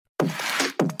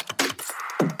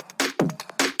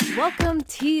Welcome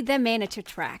to The Manager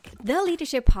Track, the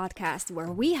leadership podcast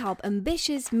where we help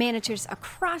ambitious managers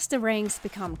across the ranks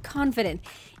become confident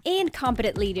and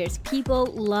competent leaders people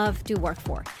love to work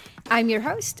for. I'm your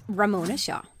host, Ramona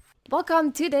Shaw.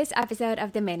 Welcome to this episode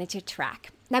of The Manager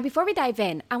Track. Now, before we dive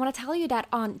in, I want to tell you that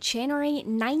on January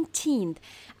 19th,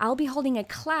 I'll be holding a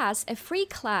free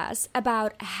class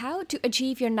about how to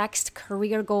achieve your next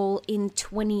career goal in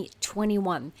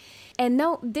 2021. And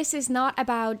no, this is not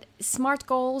about SMART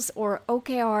goals or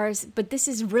OKRs, but this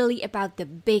is really about the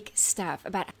big stuff,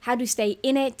 about how to stay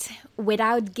in it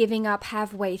without giving up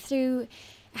halfway through,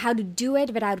 how to do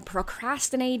it without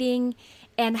procrastinating,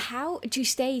 and how to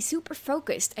stay super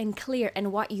focused and clear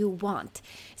in what you want.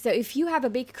 So if you have a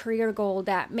big career goal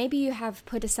that maybe you have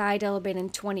put aside a little bit in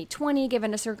 2020,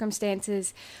 given the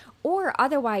circumstances, or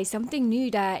otherwise something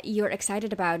new that you're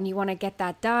excited about and you want to get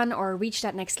that done or reach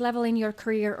that next level in your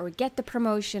career or get the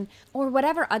promotion or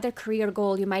whatever other career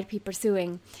goal you might be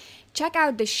pursuing, check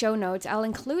out the show notes. I'll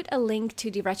include a link to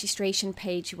the registration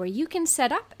page where you can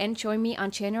set up and join me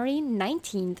on January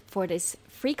 19th for this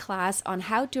free class on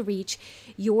how to reach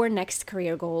your next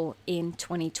career goal in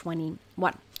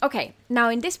 2021. Okay, now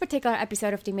in this particular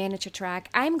episode of the Manager Track,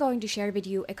 I'm going to share with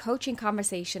you a coaching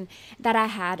conversation that I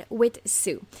had with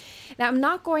Sue. Now, I'm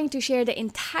not going to share the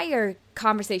entire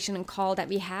conversation and call that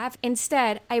we have.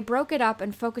 Instead, I broke it up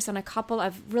and focused on a couple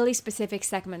of really specific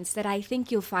segments that I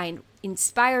think you'll find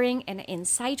inspiring and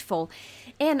insightful.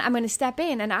 And I'm going to step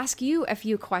in and ask you a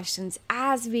few questions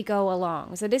as we go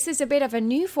along. So this is a bit of a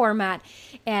new format,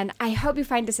 and I hope you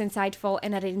find this insightful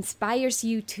and that it inspires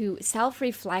you to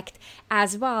self-reflect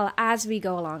as well as we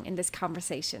go along in this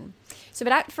conversation. So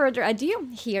without further ado,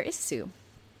 here is Sue.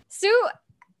 Sue,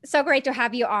 so great to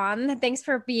have you on. Thanks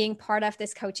for being part of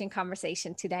this coaching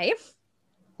conversation today.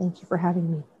 Thank you for having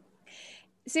me.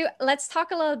 So let's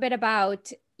talk a little bit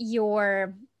about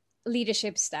your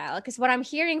leadership style, because what I'm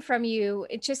hearing from you,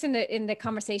 it's just in the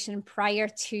conversation prior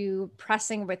to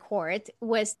pressing record,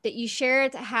 was that you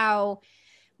shared how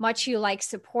much you like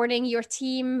supporting your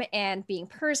team and being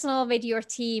personal with your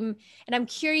team. And I'm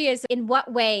curious, in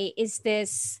what way is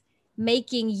this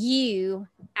making you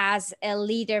as a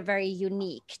leader very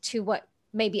unique to what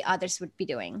maybe others would be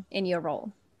doing in your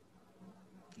role?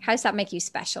 How does that make you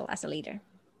special as a leader?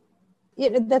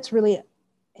 Yeah, that's really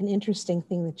an interesting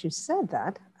thing that you said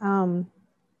that,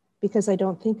 because I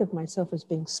don't think of myself as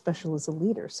being special as a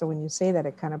leader. So when you say that,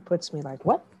 it kind of puts me like,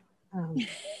 what?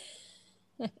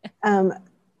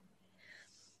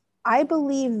 I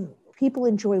believe people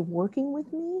enjoy working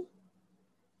with me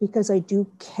because I do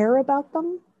care about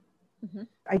them. Mm-hmm.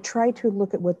 I try to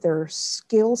look at what their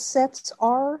skill sets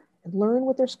are and learn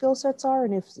what their skill sets are.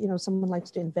 And if, someone likes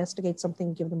to investigate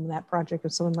something, give them that project.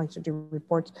 If someone likes to do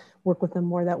reports, work with them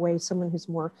more that way. Someone who's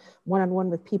more one-on-one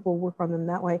with people, work on them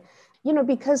that way.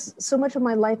 Because so much of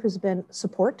my life has been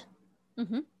support.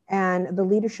 Mm-hmm. And the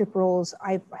leadership roles,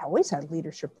 I've always had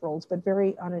leadership roles, but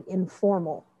very on an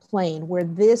informal plane, where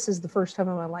this is the first time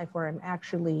in my life where I'm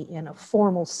actually in a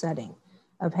formal setting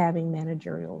of having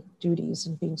managerial duties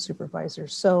and being supervisor.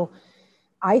 So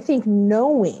I think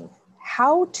knowing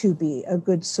how to be a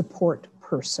good support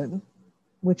person,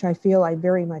 which I feel I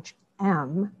very much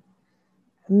am,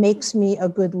 makes me a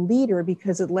good leader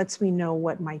because it lets me know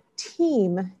what my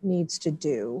team needs to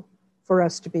do for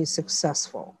us to be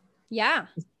successful. Yeah.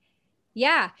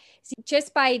 See,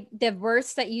 just by the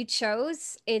words that you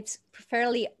chose, it's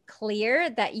fairly clear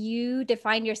that you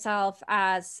define yourself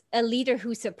as a leader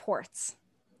who supports.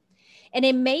 And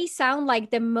it may sound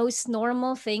like the most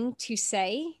normal thing to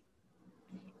say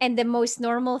and the most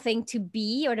normal thing to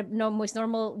be, or the most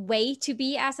normal way to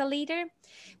be as a leader.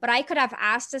 But I could have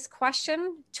asked this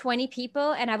question 20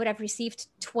 people and I would have received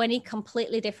 20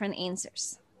 completely different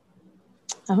answers.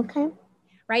 Okay.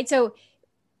 Right? So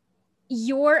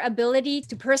your ability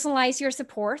to personalize your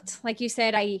support, like you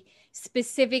said, I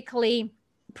specifically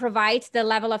provide the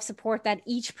level of support that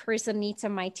each person needs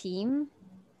on my team.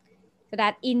 So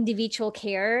that individual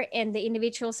care and the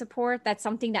individual support, that's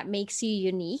something that makes you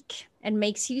unique and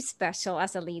makes you special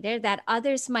as a leader that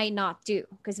others might not do,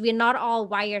 because we're not all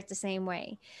wired the same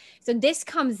way. So this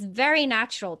comes very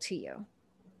natural to you.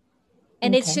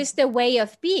 And It's just the way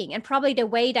of being, and probably the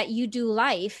way that you do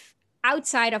life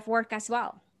outside of work as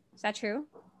well. Is that true?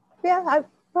 Yeah,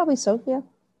 probably so, yeah.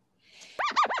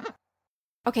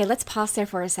 Okay, let's pause there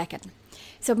for a second.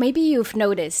 So maybe you've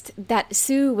noticed that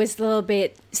Sue was a little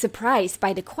bit surprised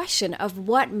by the question of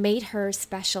what made her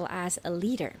special as a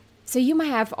leader. So you might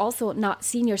have also not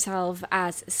seen yourself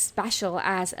as special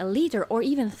as a leader or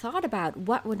even thought about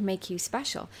what would make you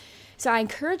special. So I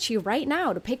encourage you right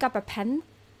now to pick up a pen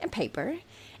and paper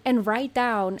and write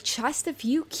down just a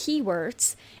few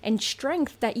keywords and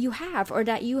strengths that you have or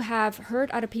that you have heard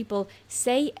other people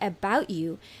say about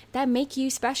you that make you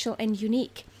special and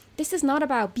unique. This is not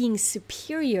about being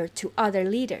superior to other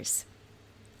leaders.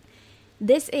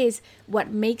 This is what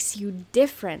makes you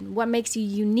different, what makes you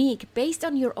unique based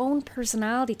on your own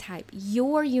personality type,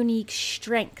 your unique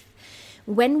strength.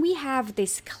 When we have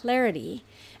this clarity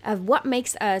of what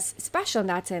makes us special in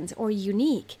that sense or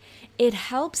unique, it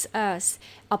helps us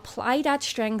apply that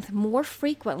strength more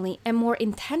frequently and more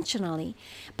intentionally.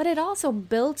 But it also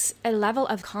builds a level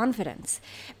of confidence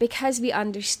because we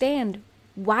understand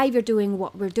why we're doing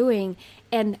what we're doing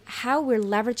and how we're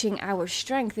leveraging our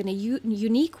strength in a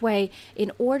unique way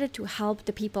in order to help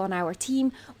the people on our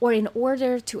team or in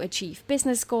order to achieve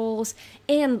business goals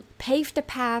and pave the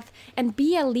path and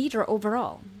be a leader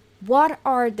overall. What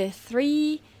are the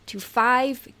 3 to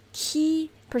 5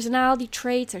 key personality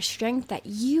traits or strengths that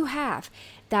you have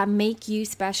that make you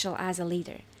special as a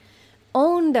leader?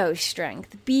 Own those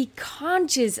strengths. Be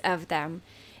conscious of them.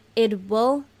 It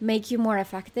will make you more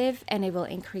effective and it will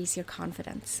increase your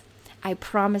confidence. I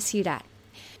promise you that.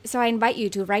 So I invite you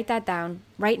to write that down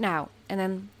right now. And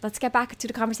then let's get back to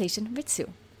the conversation with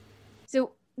Sue.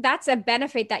 So that's a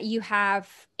benefit that you have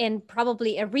and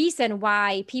probably a reason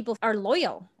why people are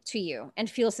loyal to you and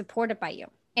feel supported by you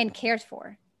and cared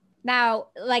for. Now,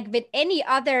 like with any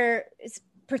other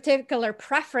particular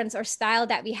preference or style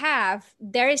that we have,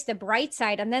 there is the bright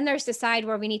side. And then there's the side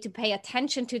where we need to pay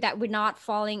attention to that we're not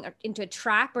falling into a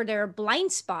trap or there are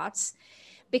blind spots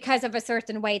because of a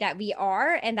certain way that we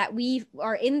are and that we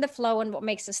are in the flow and what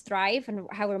makes us thrive and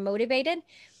how we're motivated.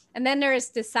 And then there's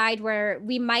the side where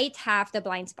we might have the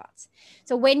blind spots.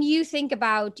 So when you think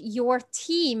about your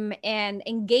team and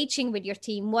engaging with your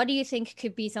team, what do you think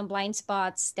could be some blind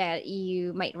spots that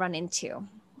you might run into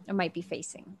or might be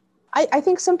facing? I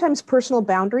think sometimes personal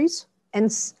boundaries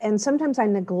and sometimes I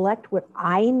neglect what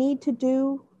I need to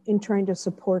do in trying to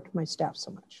support my staff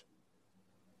so much.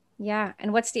 Yeah.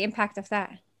 And what's the impact of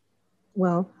that?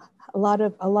 Well, a lot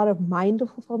of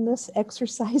mindfulness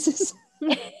exercises,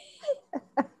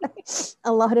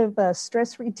 a lot of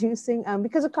stress reducing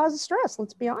because it causes stress.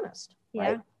 Let's be honest. Yeah.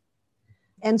 Right?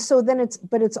 And so then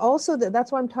it's also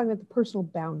that's why I'm talking about the personal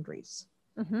boundaries.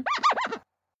 Mm-hmm.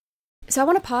 So I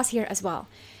want to pause here as well.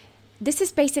 This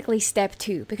is basically step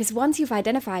 2, because once you've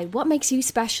identified what makes you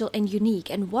special and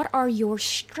unique and what are your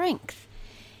strengths,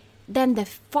 then the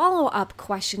follow-up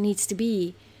question needs to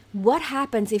be, what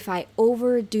happens if I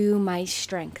overdo my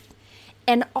strength?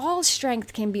 And all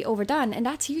strength can be overdone, and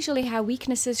that's usually how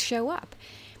weaknesses show up.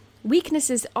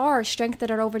 Weaknesses are strengths that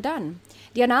are overdone.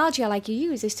 The analogy I like to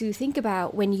use is to think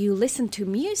about when you listen to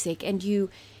music and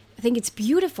you think it's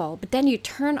beautiful, but then you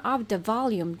turn off the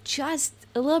volume just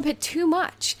a little bit too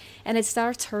much and it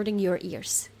starts hurting your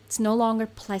ears. It's no longer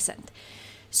pleasant.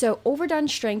 So overdone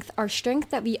strength are strength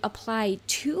that we apply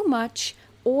too much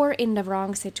or in the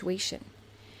wrong situation.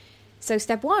 So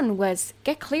step 1 was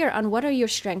get clear on what are your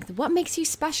strengths, what makes you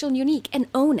special and unique, and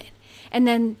own it. And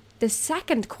then the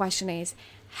second question is,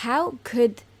 how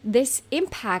could this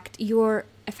impact your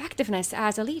effectiveness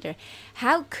as a leader?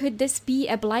 How could this be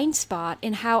a blind spot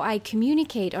in how I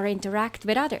communicate or interact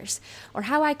with others, or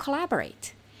how I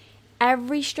collaborate?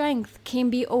 Every strength can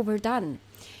be overdone.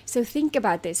 So think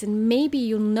about this, and maybe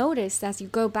you'll notice as you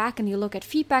go back and you look at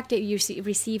feedback that you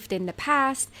received in the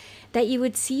past, that you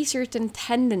would see certain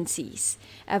tendencies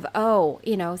of,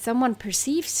 someone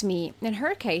perceives me. In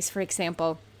her case, for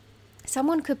example,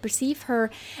 someone could perceive her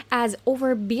as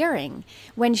overbearing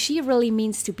when she really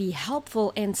means to be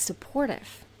helpful and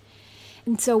supportive.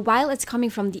 And so while it's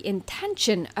coming from the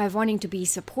intention of wanting to be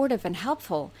supportive and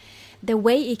helpful, the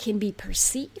way it can be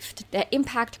perceived, the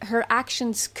impact her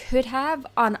actions could have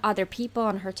on other people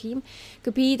on her team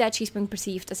could be that she's being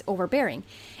perceived as overbearing.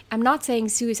 I'm not saying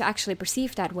Sue is actually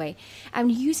perceived that way. I'm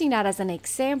using that as an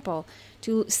example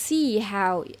to see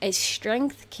how a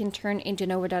strength can turn into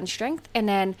an overdone strength, and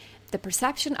then the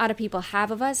perception other people have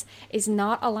of us is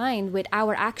not aligned with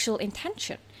our actual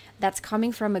intention. That's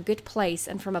coming from a good place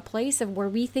and from a place of where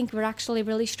we think we're actually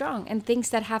really strong and things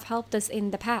that have helped us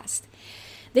in the past.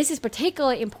 This is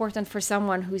particularly important for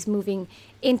someone who's moving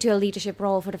into a leadership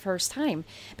role for the first time,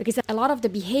 because a lot of the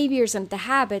behaviors and the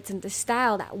habits and the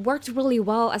style that worked really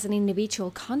well as an individual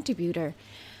contributor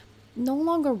no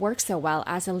longer work so well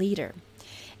as a leader.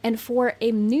 And for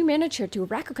a new manager to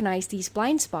recognize these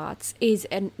blind spots is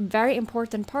a very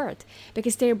important part,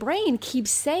 because their brain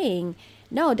keeps saying,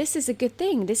 no, this is a good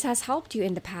thing. This has helped you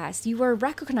in the past. You were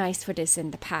recognized for this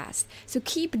in the past. So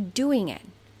keep doing it.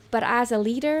 But as a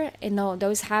leader,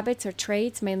 those habits or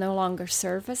traits may no longer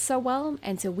serve us so well.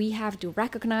 And so we have to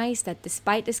recognize that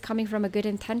despite this coming from a good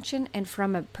intention and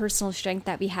from a personal strength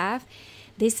that we have,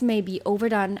 this may be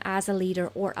overdone as a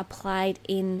leader or applied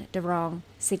in the wrong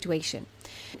situation.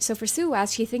 So for Sue,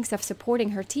 as she thinks of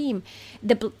supporting her team,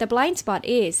 the blind spot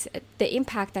is the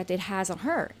impact that it has on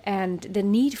her and the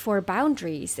need for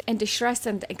boundaries and the stress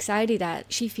and anxiety that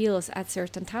she feels at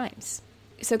certain times.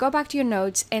 So go back to your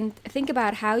notes and think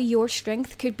about how your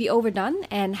strength could be overdone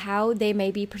and how they may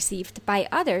be perceived by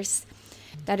others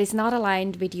that is not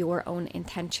aligned with your own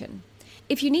intention.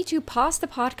 If you need to, pause the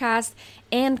podcast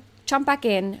and jump back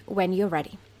in when you're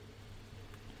ready.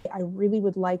 I really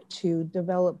would like to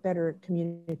develop better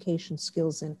communication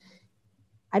skills, and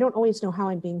I don't always know how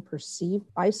I'm being perceived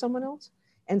by someone else.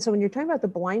 And so when you're talking about the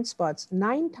blind spots,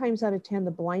 9 times out of 10,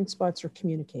 the blind spots are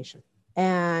communication.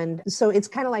 And so it's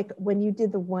kind of like when you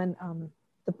did the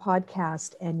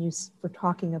podcast and you were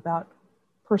talking about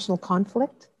personal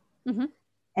conflict,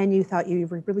 and you thought you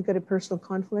were really good at personal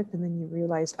conflict, and then you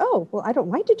realized, oh, well, I don't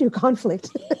like to do conflict.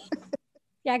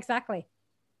 Yeah, exactly.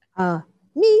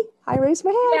 Me, I raised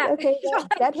my hand. Yeah. Okay,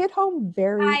 that hit home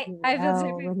very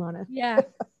well, Ramona. Yeah.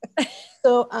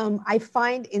 So I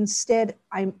find instead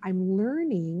I'm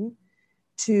learning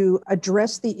to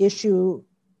address the issue,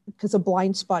 because a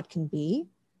blind spot can be,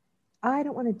 I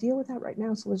don't want to deal with that right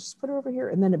now, so let's just put it over here,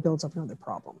 and then it builds up another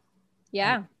problem.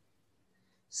 Yeah.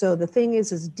 So the thing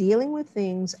is dealing with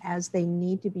things as they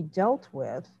need to be dealt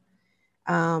with,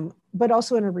 but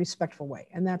also in a respectful way.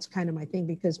 And that's kind of my thing,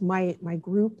 because my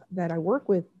group that I work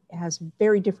with has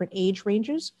very different age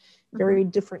ranges, very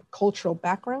different cultural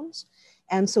backgrounds.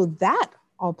 And so that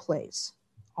all plays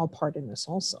all part in this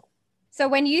also. So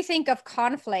when you think of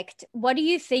conflict, what do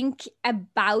you think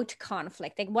about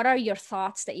conflict? Like, what are your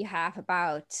thoughts that you have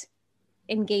about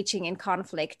engaging in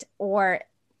conflict or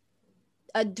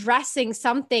addressing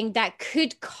something that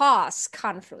could cause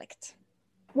conflict?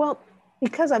 Well,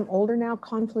 because I'm older now,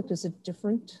 conflict is a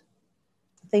different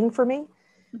thing for me.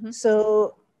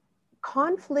 So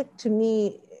conflict to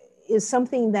me is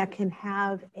something that can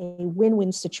have a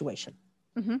win-win situation.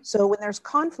 So when there's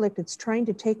conflict, it's trying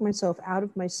to take myself out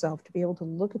of myself to be able to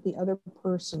look at the other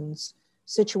person's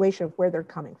situation of where they're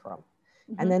coming from,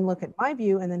 and then look at my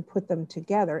view and then put them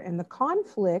together. And the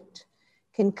conflict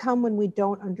can come when we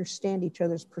don't understand each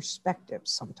other's perspectives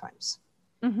sometimes.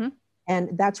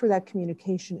 And that's where that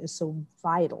communication is so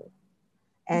vital.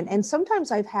 And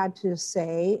sometimes I've had to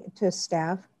say to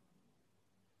staff,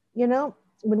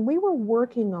 when we were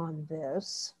working on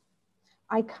this,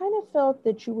 I kind of felt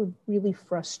that you were really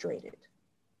frustrated.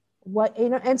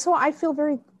 And so I feel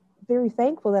very, very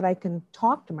thankful that I can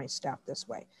talk to my staff this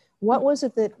way. What was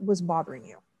it that was bothering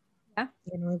you? Yeah.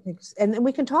 And then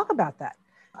we can talk about that.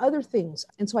 Other things.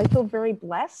 And so I feel very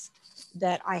blessed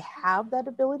that I have that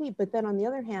ability. But then on the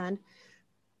other hand,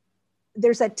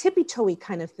 there's that tippy-toey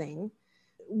kind of thing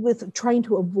with trying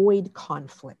to avoid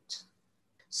conflict.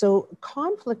 So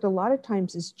conflict a lot of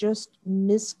times is just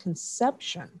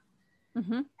misconception.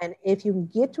 And if you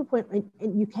get to a point,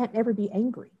 and you can't ever be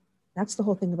angry, that's the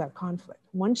whole thing about conflict.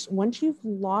 Once you've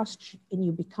lost and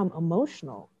you become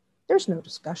emotional, there's no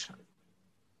discussion.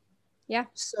 Yeah.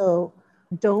 So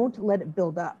don't let it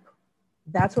build up.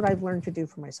 That's what I've learned to do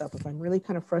for myself. If I'm really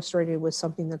kind of frustrated with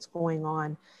something that's going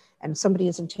on and somebody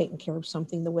isn't taking care of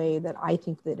something the way that I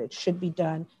think that it should be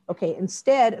done, okay,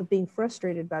 instead of being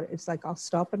frustrated about it, it's like I'll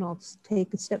stop and I'll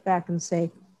take a step back and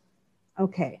say,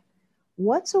 okay,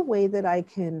 what's a way that I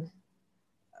can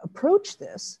approach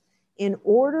this in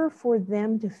order for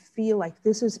them to feel like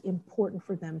this is important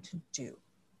for them to do?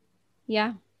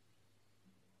 Yeah.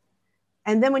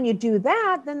 And then when you do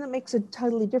that, then that makes a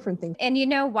totally different thing. And you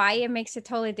know why it makes it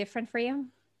totally different for you?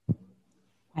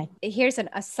 Why? Here's an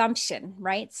assumption,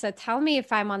 right? So tell me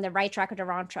if I'm on the right track or the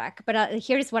wrong track. But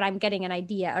here's what I'm getting an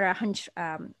idea or a hunch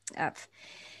of.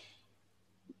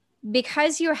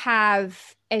 Because you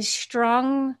have a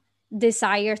strong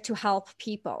desire to help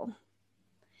people,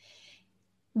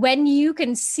 when you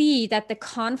can see that the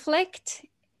conflict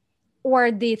or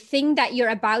the thing that you're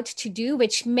about to do,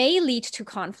 which may lead to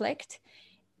conflict,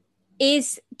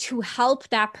 is to help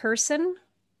that person,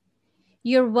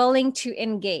 you're willing to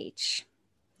engage.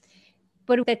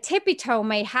 But the tippy toe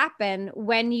may happen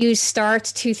when you start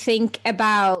to think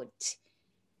about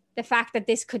the fact that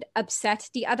this could upset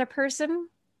the other person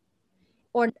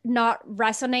or not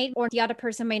resonate, or the other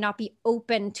person may not be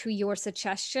open to your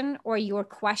suggestion or your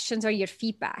questions or your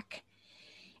feedback.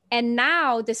 And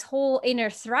now this whole inner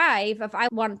thrive of I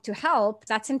want to help,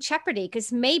 that's in jeopardy,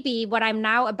 because maybe what I'm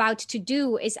now about to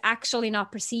do is actually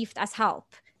not perceived as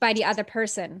help by the other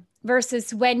person.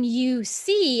 Versus when you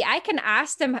see, I can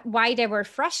ask them why they were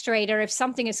frustrated or if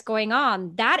something is going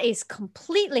on. That is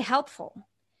completely helpful.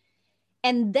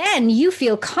 And then you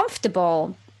feel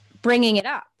comfortable bringing it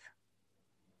up.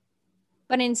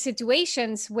 But in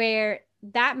situations where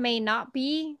that may not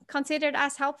be considered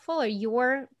as helpful, or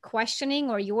your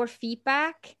questioning or your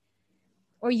feedback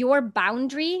or your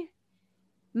boundary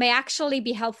may actually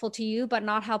be helpful to you, but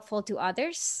not helpful to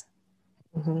others,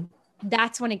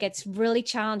 that's when it gets really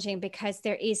challenging, because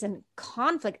there is a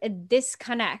conflict, a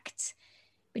disconnect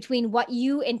between what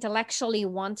you intellectually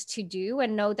want to do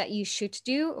and know that you should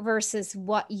do versus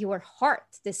what your heart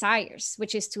desires,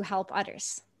 which is to help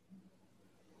others.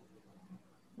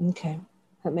 Okay,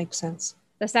 that makes sense.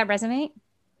 Does that resonate?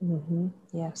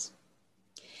 Yes.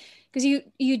 Because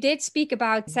you did speak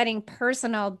about setting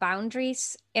personal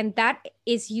boundaries, and that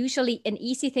is usually an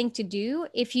easy thing to do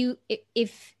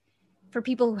if for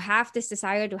people who have this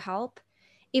desire to help,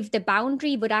 if the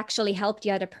boundary would actually help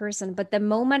the other person. But the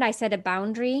moment I set a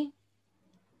boundary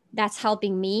that's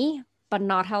helping me but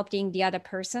not helping the other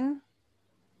person,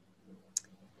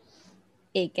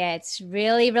 it gets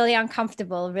really, really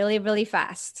uncomfortable really, really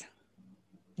fast.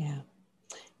 Yeah.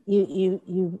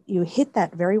 You hit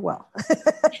that very well.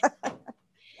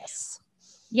 Yes.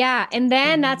 Yeah. And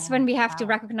then that's when we have to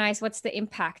recognize what's the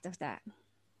impact of that.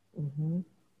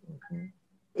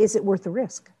 Is it worth the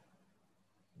risk?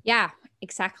 Yeah,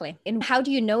 exactly. And how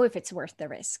do you know if it's worth the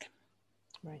risk?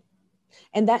 Right.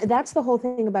 And that's the whole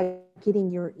thing about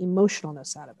getting your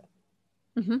emotionalness out of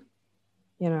it.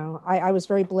 You know, I was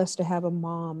very blessed to have a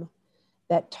mom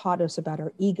that taught us about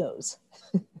our egos.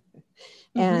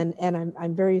 And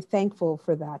I'm very thankful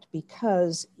for that,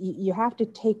 because you have to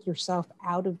take yourself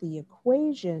out of the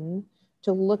equation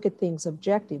to look at things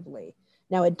objectively.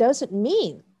 Now, it doesn't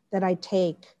mean that I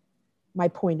take my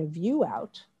point of view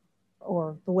out,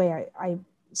 or the way I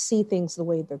see things the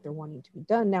way that they're wanting to be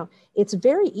done. Now, it's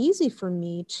very easy for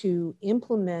me to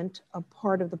implement a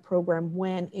part of the program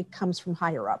when it comes from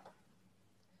higher up,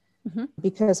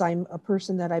 because I'm a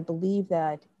person that I believe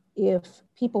that if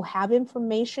people have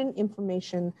information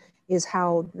is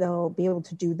how they'll be able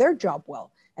to do their job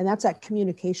well. And that's that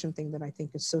communication thing that I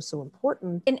think is so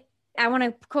important. And I want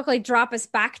to quickly drop us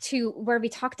back to where we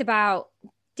talked about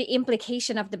the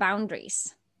implication of the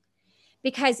boundaries.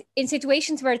 Because in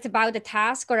situations where it's about a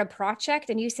task or a project,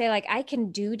 and you say like, I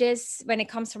can do this when it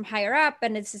comes from higher up,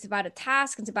 and this is about a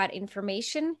task, it's about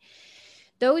information,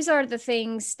 those are the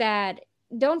things that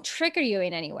don't trigger you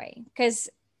in any way, because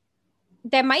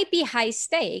there might be high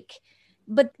stake,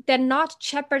 but they're not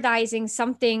jeopardizing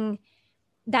something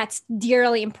that's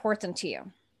dearly important to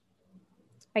you.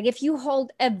 Like if you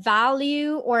hold a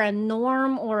value or a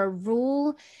norm or a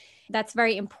rule that's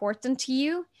very important to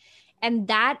you, and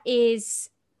that is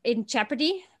in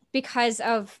jeopardy because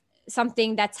of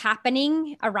something that's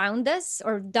happening around us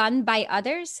or done by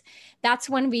others, that's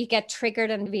when we get triggered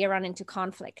and we run into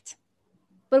conflict.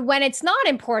 But when it's not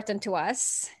important to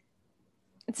us,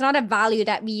 it's not a value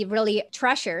that we really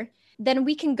treasure, then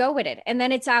we can go with it. And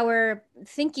then it's our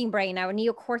thinking brain, our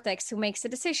neocortex, who makes the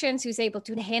decisions, who's able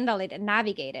to handle it and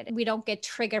navigate it. We don't get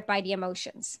triggered by the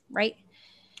emotions, right?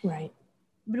 Right.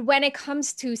 But when it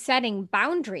comes to setting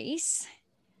boundaries,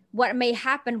 what may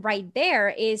happen right there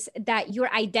is that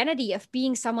your identity of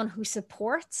being someone who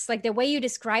supports, like the way you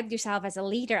described yourself as a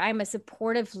leader, I'm a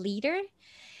supportive leader.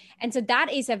 And so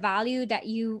that is a value that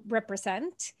you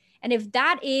represent. And if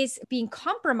that is being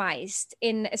compromised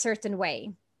in a certain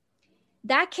way,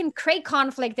 that can create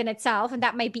conflict in itself. And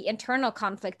that might be internal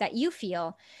conflict that you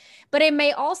feel. But it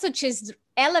may also just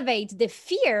elevate the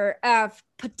fear of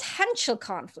potential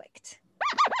conflict.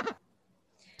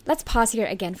 Let's pause here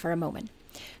again for a moment.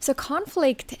 So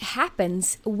conflict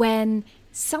happens when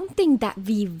something that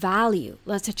we value,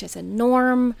 such as a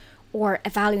norm or a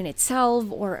value in itself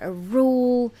or a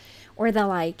rule or the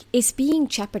like, is being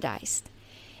jeopardized.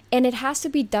 And it has to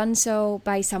be done so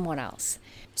by someone else.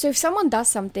 So if someone does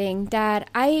something that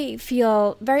I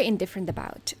feel very indifferent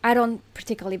about, I don't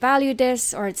particularly value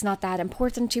this, or it's not that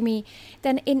important to me,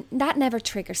 then that never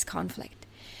triggers conflict.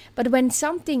 But when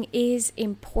something is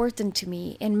important to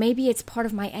me, and maybe it's part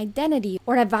of my identity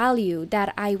or a value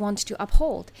that I want to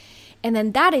uphold, and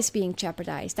then that is being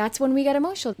jeopardized, that's when we get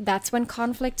emotional. That's when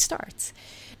conflict starts.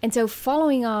 And so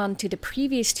following on to the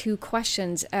previous two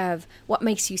questions of what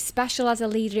makes you special as a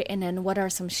leader, and then what are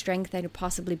some strengths that are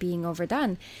possibly being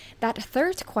overdone, that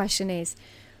third question is,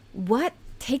 what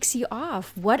takes you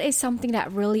off? What is something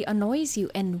that really annoys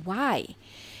you, and why?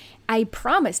 I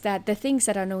promise that the things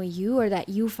that annoy you or that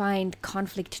you find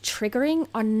conflict triggering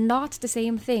are not the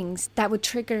same things that would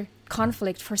trigger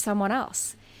conflict for someone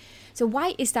else. So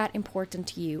why is that important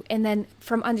to you? And then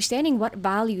from understanding what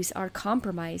values are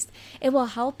compromised, it will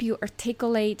help you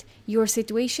articulate your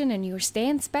situation and your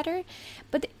stance better.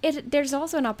 But there's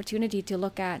also an opportunity to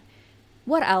look at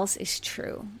what else is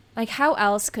true. Like, how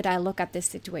else could I look at this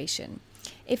situation?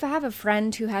 If I have a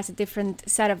friend who has a different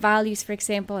set of values, for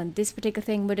example, and this particular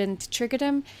thing wouldn't trigger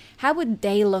them, how would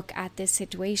they look at this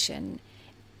situation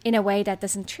in a way that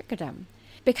doesn't trigger them?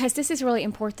 Because this is really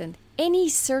important. Any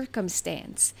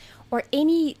circumstance or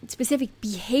any specific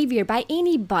behavior by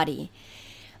anybody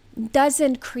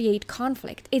doesn't create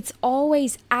conflict. It's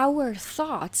always our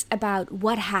thoughts about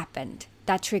what happened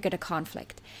that triggered a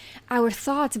conflict. Our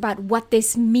thoughts about what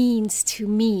this means to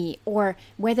me or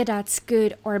whether that's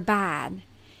good or bad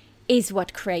is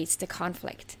what creates the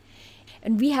conflict.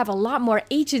 And we have a lot more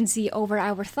agency over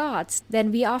our thoughts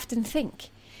than we often think.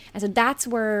 And so that's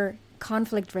where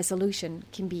conflict resolution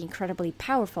can be incredibly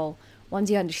powerful once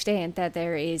you understand that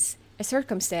there is a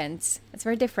circumstance that's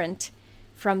very different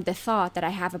from the thought that I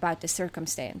have about the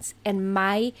circumstance. And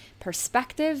my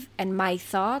perspective and my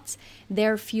thoughts,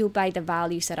 they're fueled by the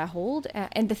values that I hold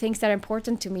and the things that are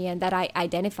important to me and that I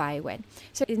identify with.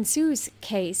 So in Sue's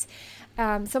case,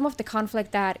 some of the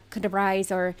conflict that could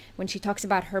arise, or when she talks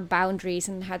about her boundaries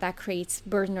and how that creates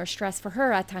burden or stress for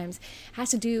her at times,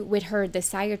 has to do with her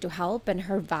desire to help and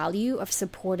her value of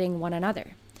supporting one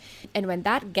another. And when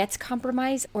that gets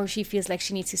compromised, or she feels like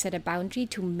she needs to set a boundary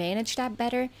to manage that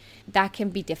better, that can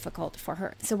be difficult for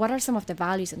her. So what are some of the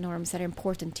values and norms that are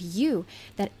important to you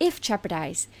that, if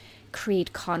jeopardized,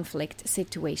 create conflict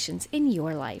situations in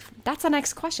your life? That's the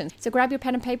next question. So grab your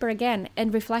pen and paper again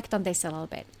and reflect on this a little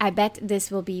bit. I bet this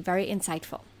will be very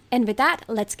insightful. And with that,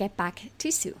 let's get back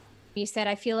to Sue. You said,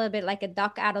 I feel a bit like a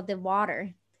duck out of the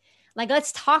water. Like,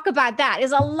 let's talk about that.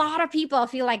 There's a lot of people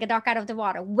feel like a duck out of the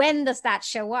water. When does that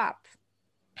show up?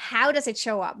 How does it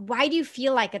show up? Why do you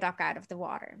feel like a duck out of the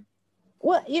water?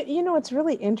 Well, you know, it's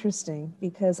really interesting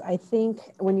because I think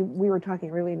when we were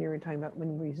talking earlier, and you were talking about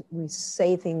when we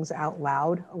say things out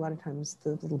loud, a lot of times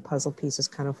the little puzzle pieces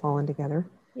kind of fall in together.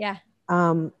 Yeah.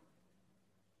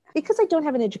 Because I don't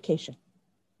have an education.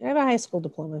 I have a high school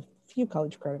diploma, a few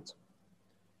college credits.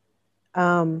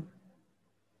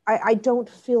 I don't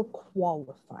feel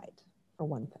qualified, for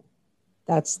one thing.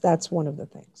 That's one of the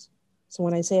things. So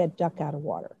when I say a duck out of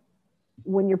water,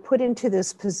 when you're put into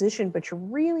this position, but you're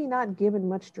really not given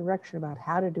much direction about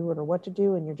how to do it or what to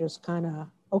do, and you're just kind of,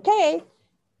 okay,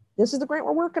 this is the grant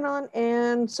we're working on,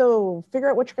 and so figure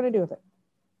out what you're going to do with it.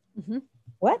 Mm-hmm.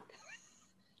 What?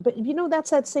 But you know, that's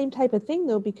that same type of thing,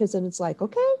 though, because then it's like,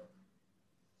 okay,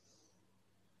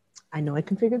 I know I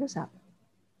can figure this out.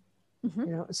 Mm-hmm.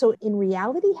 You know, so in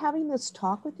reality, having this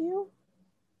talk with you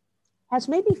has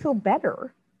made me feel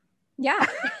better. Yeah.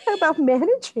 About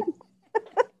managing.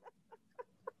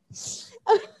 That's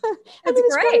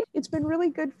great. It's been really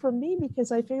good for me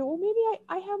because I figure, well, maybe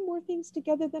I have more things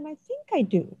together than I think I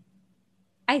do.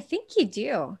 I think you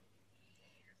do.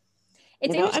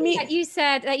 It's interesting that you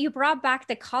said that you brought back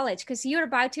the college because you're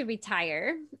about to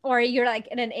retire, or you're like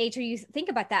in an age where you think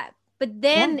about that. But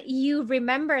then you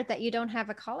remember that you don't have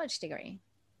a college degree.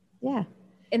 Yeah.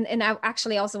 And I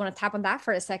actually also want to tap on that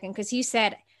for a second, because you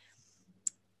said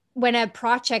when a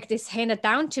project is handed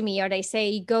down to me, or they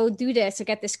say, go do this or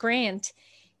get this grant,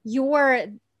 you're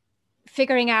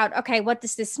figuring out, okay, what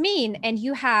does this mean? And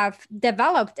you have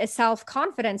developed a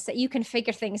self-confidence that you can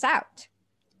figure things out.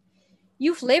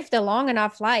 You've lived a long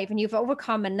enough life and you've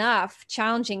overcome enough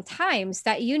challenging times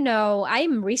that you know,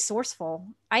 I'm resourceful.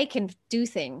 I can do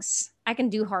things. I can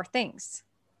do hard things.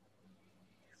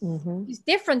 Mm-hmm. It's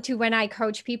different to when I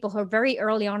coach people who are very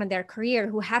early on in their career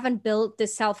who haven't built the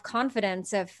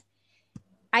self-confidence of,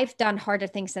 I've done harder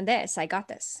things than this. I got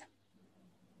this.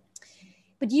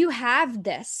 But you have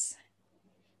this.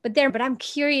 But I'm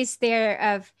curious there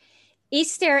of,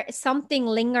 is there something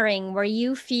lingering where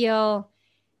you feel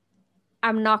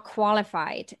I'm not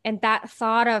qualified? And that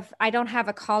thought of, I don't have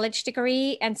a college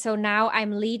degree, and so now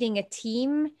I'm leading a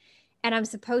team and I'm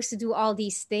supposed to do all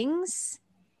these things.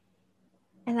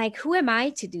 And like, who am I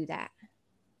to do that?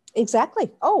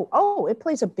 Exactly. Oh, it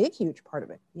plays a big, huge part of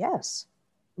it. Yes,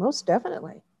 most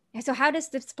definitely. And so how does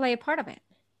this play a part of it?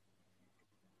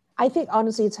 I think,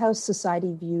 honestly, it's how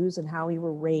society views and how we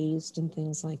were raised and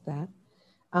things like that.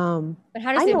 But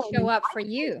how does it show up for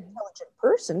you? I'm an intelligent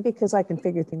person because I can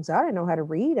figure things out. I know how to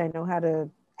read. I know how to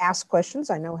ask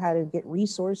questions. I know how to get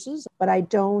resources, but I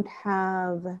don't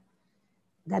have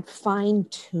that fine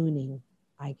tuning,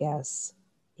 I guess,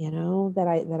 you know, that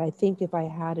I think if I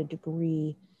had a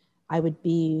degree, I would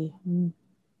be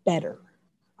better.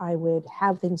 I would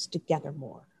have things together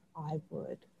more. I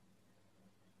would,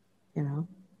 you know.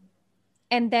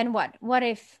 And then what? What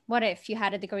if you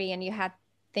had a degree and you had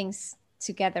things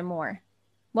together more?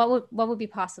 What would be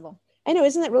possible? I know,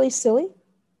 isn't that really silly?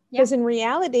 Because Yeah. in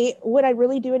reality, would I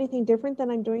really do anything different than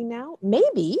I'm doing now?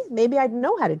 Maybe I'd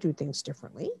know how to do things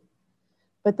differently.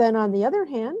 But then on the other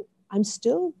hand, I'm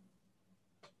still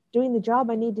doing the job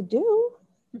I need to do.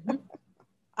 Mm-hmm.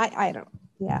 I don't,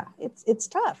 yeah, it's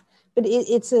tough, but maybe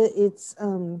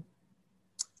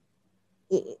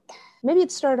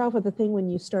it started off with the thing when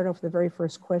you start off with the very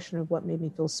first question of what made me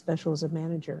feel special as a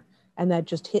manager. And that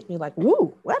just hit me like,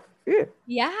 woo, what?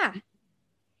 Yeah.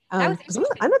 Because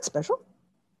I'm not special.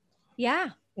 Yeah.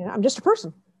 You know, I'm just a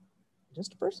person.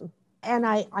 And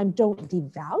I don't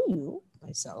devalue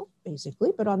myself,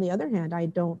 basically. But on the other hand, I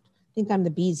don't think I'm the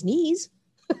bee's knees.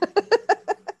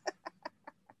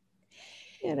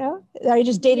 You know, I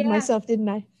just dated myself, didn't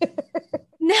I?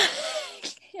 No.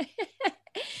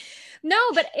 No,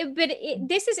 but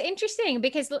this is interesting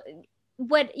because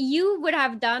what you would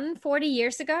have done 40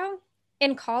 years ago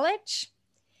in college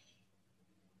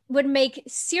would make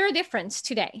zero difference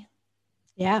today.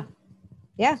 Yeah,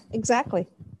 exactly.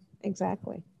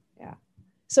 Yeah.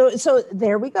 So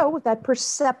there we go with that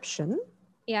perception.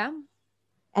 Yeah.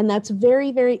 And that's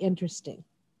very, very interesting.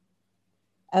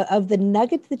 Of the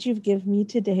nuggets that you've given me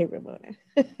today, Ramona,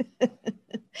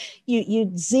 you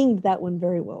zinged that one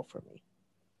very well for me.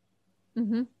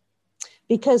 Mm-hmm.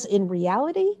 Because in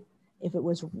reality, if it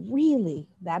was really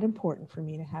that important for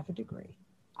me to have a degree,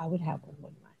 I would have one,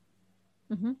 wouldn't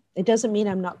I? Mm-hmm. It doesn't mean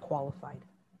I'm not qualified.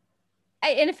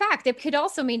 In fact, it could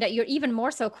also mean that you're even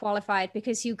more so qualified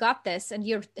because you got this and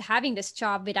you're having this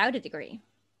job without a degree.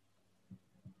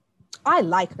 I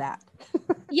like that.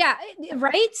 Yeah,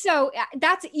 right? So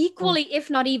that's equally, if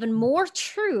not even more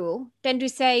true than to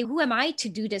say, who am I to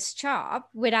do this job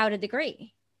without a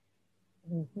degree?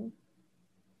 Mm-hmm.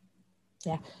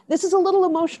 Yeah, this is a little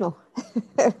emotional.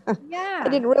 Yeah. I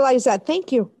didn't realize that.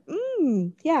 Thank you.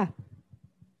 Yeah.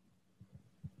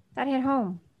 That hit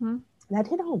home. That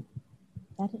hit home.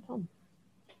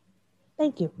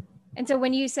 Thank you. And so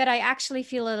when you said, I actually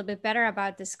feel a little bit better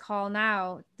about this call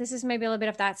now, this is maybe a little bit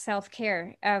of that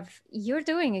self-care of you're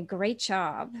doing a great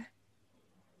job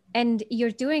and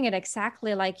you're doing it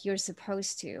exactly like you're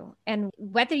supposed to. And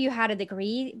whether you had a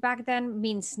degree back then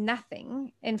means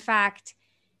nothing. In fact,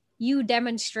 you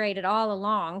demonstrated all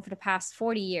along for the past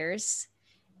 40 years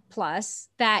plus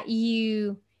that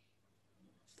you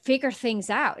figure things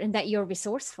out and that you're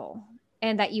resourceful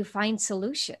and that you find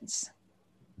solutions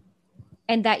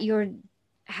and that you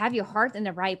have your heart in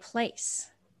the right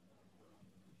place.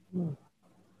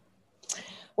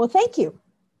 Well, thank you.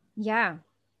 Yeah.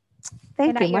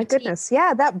 Thank you. My goodness.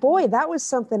 Yeah, that was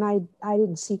something I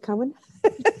didn't see coming.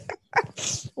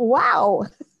 Wow.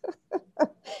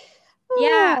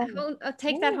 Yeah.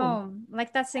 Take that home.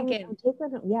 Like that sink in. Take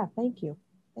that home. Yeah. Thank you.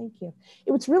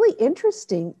 It was really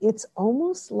interesting. It's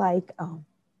almost like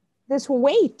this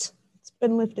weight has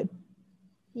been lifted.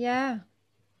 Yeah.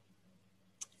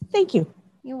 Thank you.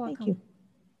 You're welcome. Thank you.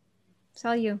 It's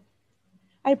all you.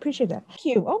 I appreciate that. Thank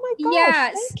you. Oh my gosh.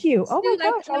 Yes. Thank you. Oh my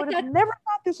gosh. I would have never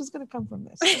thought this was going to come from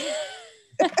this.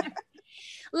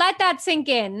 Let that sink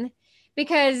in,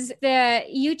 because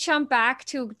you jump back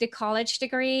to the college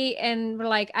degree and we're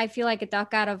like, I feel like a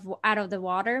duck out of the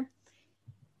water.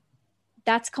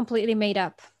 That's completely made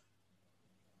up.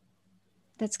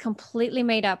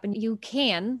 And you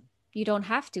don't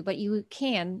have to, but you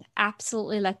can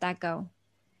absolutely let that go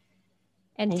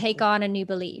and take on a new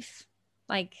belief.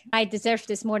 Like, I deserve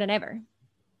this more than ever.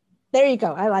 There you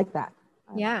go. I like that.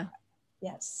 Yeah.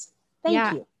 Yes.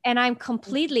 Thank you. And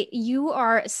you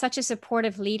are such a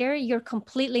supportive leader. You're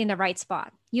completely in the right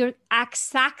spot. You're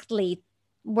exactly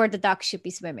where the duck should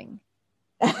be swimming.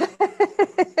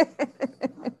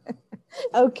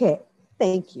 Okay.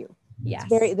 Thank you. Yes.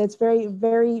 That's very,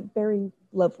 very, very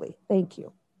lovely. Thank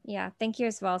you. Yeah. Thank you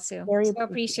as well, Sue. So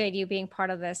appreciate you being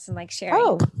part of this and like sharing.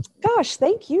 Oh gosh.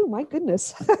 Thank you. My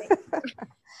goodness.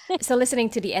 So listening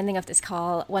to the ending of this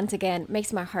call once again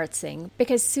makes my heart sing,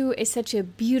 because Sue is such a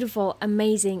beautiful,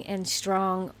 amazing, and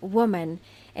strong woman.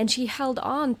 And she held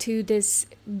on to this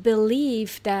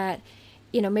belief that,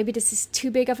 maybe this is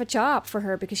too big of a job for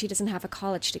her because she doesn't have a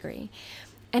college degree.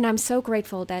 And I'm so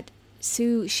grateful that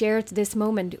Sue shared this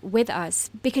moment with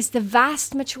us, because the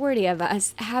vast majority of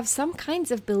us have some kinds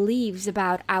of beliefs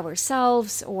about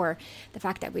ourselves, or the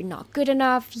fact that we're not good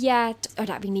enough yet, or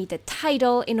that we need a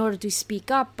title in order to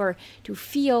speak up or to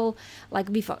feel like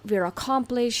we're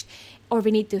accomplished, or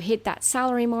we need to hit that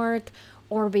salary mark,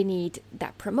 or we need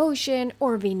that promotion,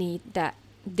 or we need that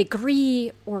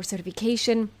degree or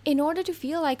certification in order to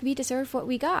feel like we deserve what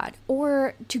we got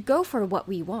or to go for what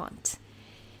we want.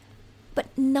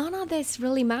 But none of this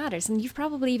really matters. And you've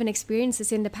probably even experienced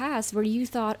this in the past where you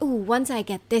thought, oh, once I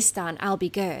get this done, I'll be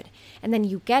good. And then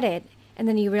you get it. And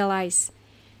then you realize,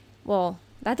 well,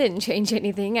 that didn't change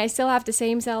anything. I still have the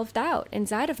same self-doubt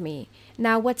inside of me.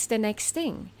 Now, what's the next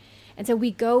thing? And so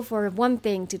we go for one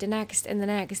thing to the next and the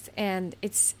next. And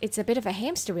it's a bit of a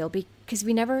hamster wheel because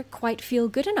we never quite feel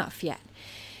good enough yet.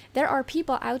 There are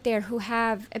people out there who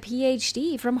have a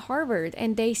PhD from Harvard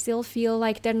and they still feel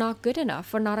like they're not good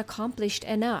enough or not accomplished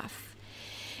enough.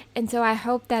 And so I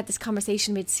hope that this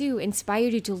conversation with Sue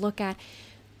inspired you to look at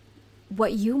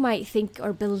what you might think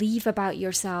or believe about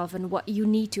yourself and what you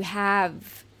need to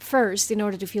have first in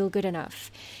order to feel good enough.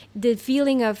 The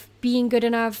feeling of being good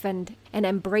enough and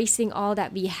embracing all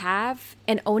that we have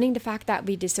and owning the fact that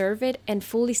we deserve it and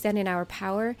fully stand in our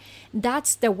power,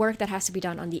 that's the work that has to be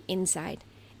done on the inside.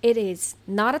 It is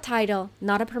not a title,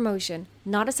 not a promotion,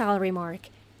 not a salary mark,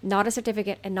 not a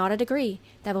certificate, and not a degree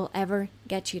that will ever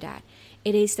get you that.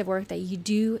 It is the work that you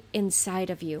do inside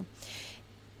of you.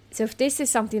 So if this is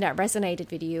something that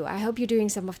resonated with you, I hope you're doing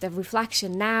some of the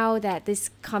reflection now that this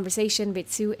conversation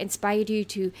with Sue inspired you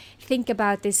to think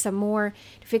about this some more,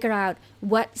 to figure out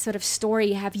what sort of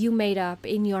story have you made up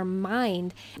in your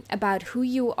mind about who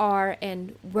you are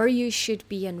and where you should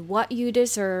be and what you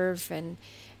deserve and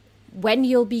when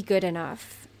you'll be good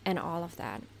enough and all of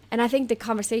that. And I think the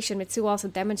conversation with Sue also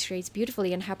demonstrates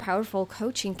beautifully in how powerful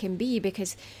coaching can be,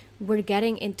 because we're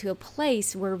getting into a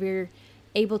place where we're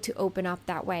able to open up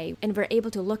that way and we're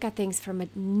able to look at things from a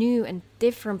new and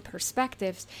different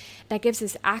perspectives that gives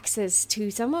us access to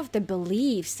some of the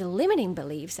beliefs, the limiting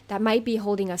beliefs that might be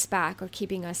holding us back or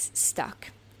keeping us stuck.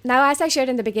 Now, as I shared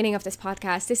in the beginning of this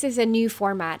podcast, this is a new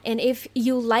format. And if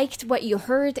you liked what you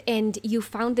heard and you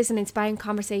found this an inspiring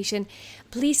conversation,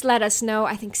 please let us know.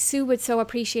 I think Sue would so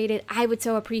appreciate it. I would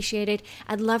so appreciate it.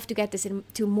 I'd love to get this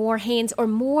into more hands or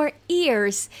more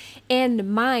ears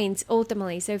and minds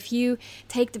ultimately. So if you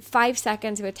take the 5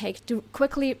 seconds it would take to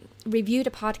quickly review the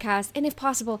podcast, and if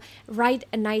possible, write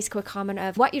a nice quick comment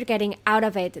of what you're getting out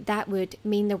of it, that would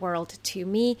mean the world to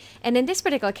me. And in this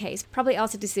particular case, probably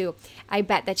also to Sue, I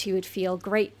bet that she would feel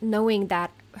great knowing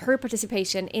that her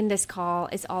participation in this call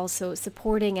is also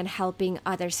supporting and helping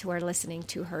others who are listening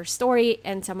to her story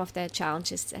and some of the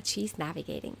challenges that she's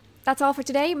navigating. That's all for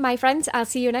today, my friends. I'll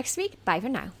see you next week. Bye for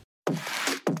now.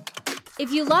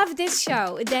 If you love this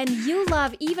show, then you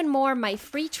love even more my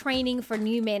free training for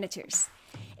new managers.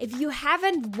 If you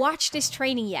haven't watched this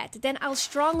training yet, then I'll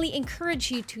strongly encourage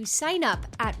you to sign up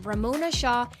at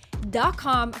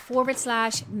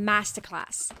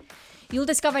ramonashaw.com/masterclass. You'll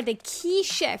discover the key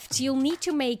shifts you'll need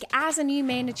to make as a new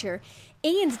manager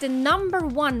and the number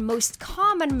one most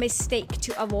common mistake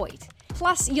to avoid.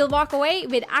 Plus, you'll walk away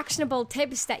with actionable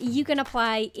tips that you can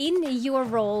apply in your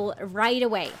role right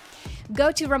away.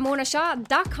 Go to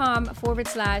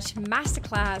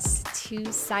ramonashaw.com/masterclass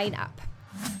to sign up.